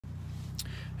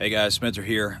Hey guys, Spencer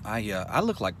here. I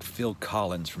look like Phil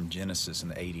Collins from Genesis in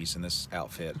the '80s in this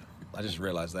outfit. I just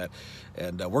realized that,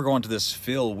 and we're going to this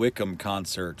Phil Wickham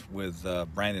concert with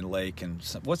Brandon Lake and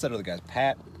what's that other guy's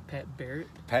Pat Barrett.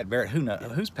 Pat Barrett.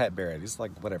 Who's Pat Barrett? He's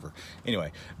like whatever.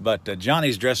 Anyway, but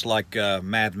Johnny's dressed like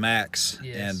Mad Max,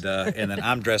 Yes. and then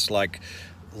I'm dressed like,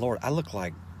 Lord, I look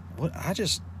like what?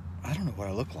 I don't know what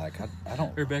I look like. I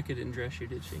don't. Rebecca didn't dress you,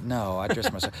 did she? No, I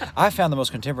dressed myself. I found the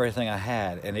most contemporary thing I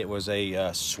had, and it was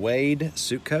a suede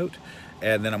suit coat,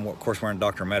 and then I'm of course wearing a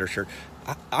Dr. Matter shirt.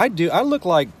 I look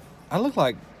like. I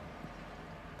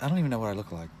don't even know what I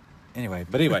look like. Anyway,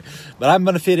 but I'm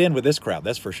going to fit in with this crowd,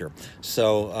 that's for sure.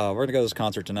 So we're going to go to this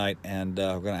concert tonight, and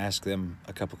we're going to ask them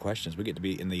a couple questions. We get to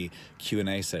be in the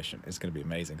Q&A session. It's going to be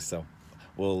amazing. So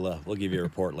we'll give you a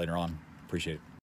report later on. Appreciate it.